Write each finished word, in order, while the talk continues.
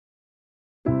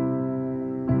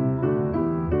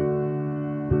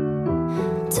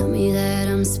Tell me that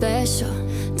I'm special.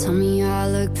 Tell me I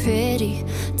look pretty.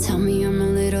 Tell me I'm a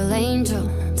little angel,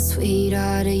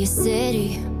 sweetheart of your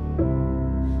city.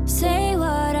 Say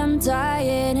what I'm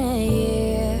dying to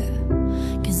hear,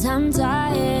 'cause I'm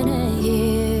dying to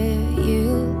hear you.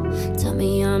 Tell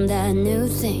me I'm that new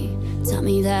thing. Tell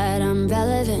me that I'm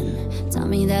relevant. Tell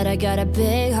me that I got a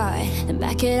big heart, and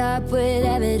back it up with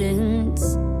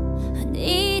evidence. I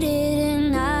need it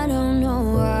and I don't know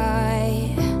why.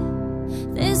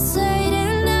 This late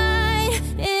at night,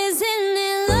 isn't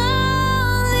it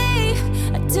lonely?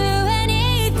 I'd do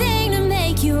anything to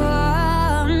make you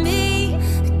want me.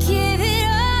 I'd give it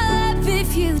all up if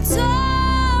you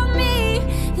told me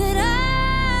that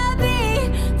I'd be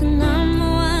the number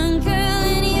one girl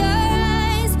in your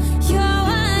eyes. You're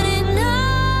one and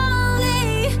only.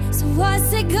 So what's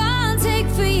it gonna take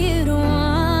for you to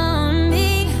want me?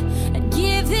 I'd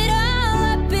give it all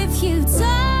up if you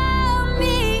told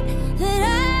me that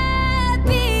I'd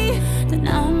be the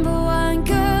number one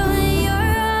girl in your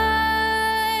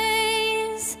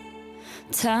eyes.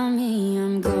 Tell me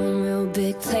I'm going real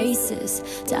big places,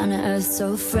 down to earth so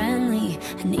friendly,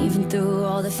 and even through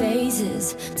all the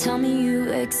phases. Tell me you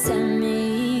accept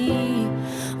me.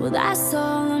 Well, that's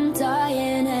all I'm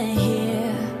dying to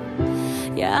hear.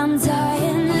 Yeah, I'm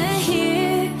dying to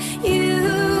hear you.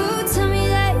 Tell me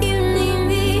that you need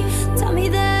me. Tell me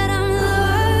that I'm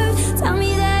loved. Tell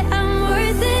me that I'm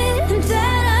worth it and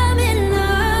that I'm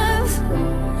enough.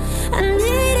 I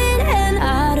need it and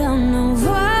I don't know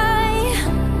why.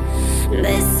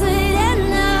 This late at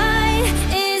night,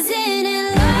 isn't it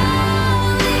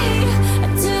lonely?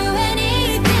 I'd do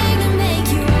anything to make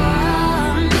you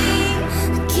want me.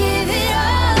 I'd give it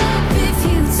all up if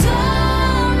you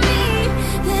told me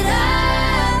that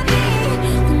I'd be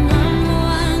the number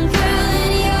one girl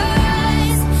in your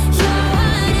eyes. You're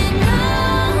one and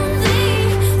only.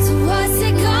 So what's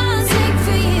it gonna take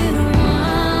for you to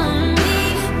want me?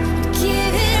 I'd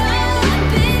give it all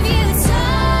up if you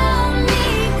told me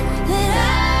that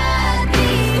I'd be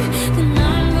the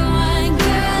number one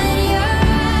girl in your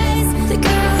eyes. The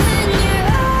girl in your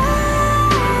eyes.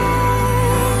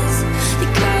 The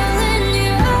girl in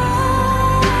your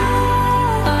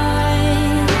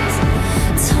eyes.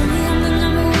 Tell me I'm the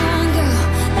number one girl.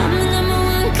 I'm the number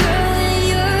one girl in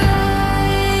your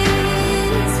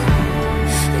eyes.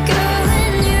 The girl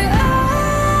in your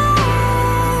eyes.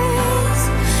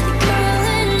 The girl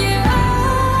in your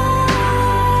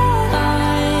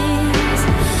eyes.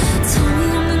 Tell me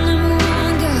I'm the number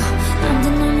one girl. I'm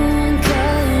the number one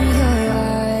girl in your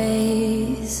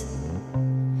eyes.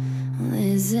 Well,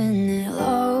 isn't it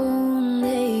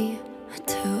lonely? I'd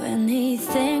do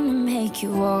anything to make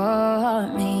you want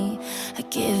me. I'd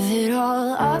give it all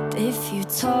up if you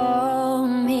told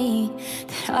me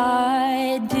that